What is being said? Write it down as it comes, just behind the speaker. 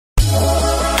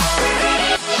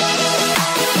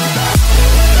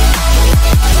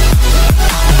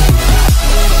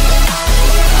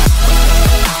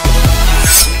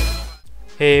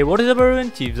Hey, what is up everyone,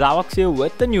 Chief Zivox here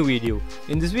with a new video.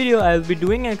 In this video I will be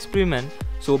doing an experiment.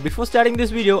 So before starting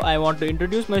this video I want to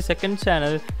introduce my second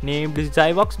channel named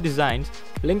Zivox Designs,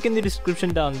 link in the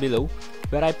description down below,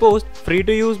 where I post free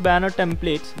to use banner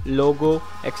templates, logo,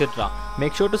 etc.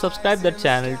 Make sure to subscribe that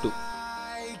channel too.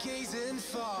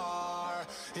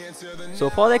 So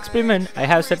for the experiment I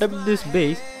have set up this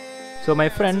base. So my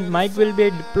friend Mike will be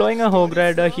deploying a hog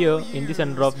rider here in the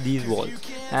center of these walls.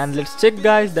 And let's check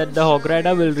guys that the hog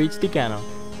rider will reach the cannon.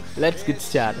 Let's get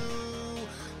started.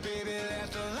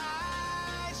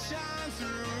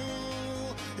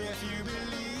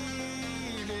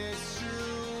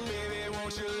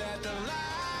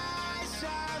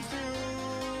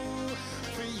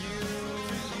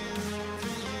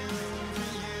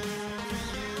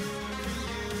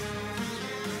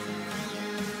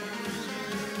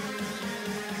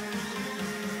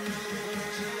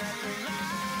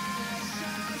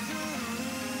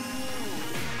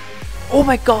 Oh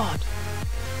my god!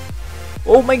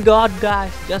 Oh my god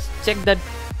guys, just check that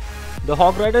the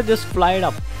hog rider just flied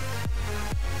up.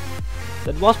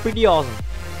 That was pretty awesome.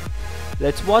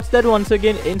 Let's watch that once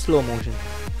again in slow motion.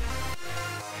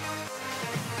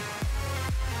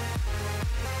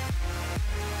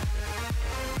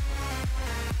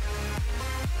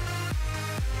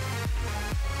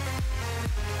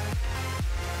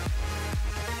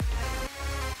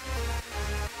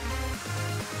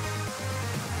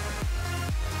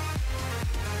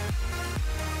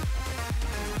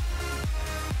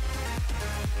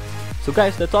 So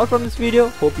guys, that's all from this video.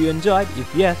 Hope you enjoyed.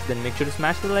 If yes, then make sure to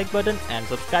smash the like button and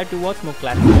subscribe to watch more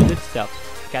classic related stuff.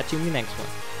 Catch you in the next one.